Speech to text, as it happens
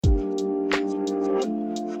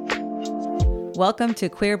Welcome to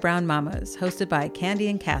Queer Brown Mamas, hosted by Candy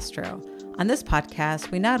and Castro. On this podcast,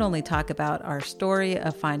 we not only talk about our story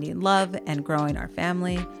of finding love and growing our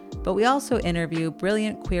family, but we also interview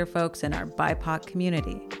brilliant queer folks in our BIPOC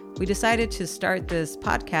community. We decided to start this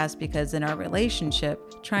podcast because in our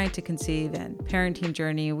relationship, trying to conceive and parenting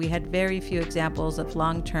journey, we had very few examples of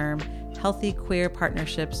long-term, healthy queer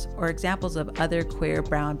partnerships or examples of other queer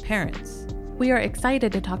brown parents. We are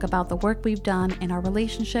excited to talk about the work we've done in our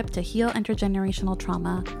relationship to heal intergenerational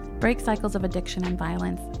trauma, break cycles of addiction and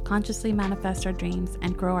violence, consciously manifest our dreams,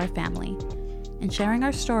 and grow our family. In sharing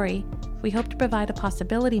our story, we hope to provide a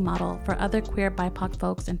possibility model for other queer BIPOC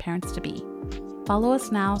folks and parents to be. Follow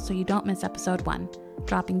us now so you don't miss episode 1,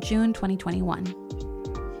 dropping June 2021.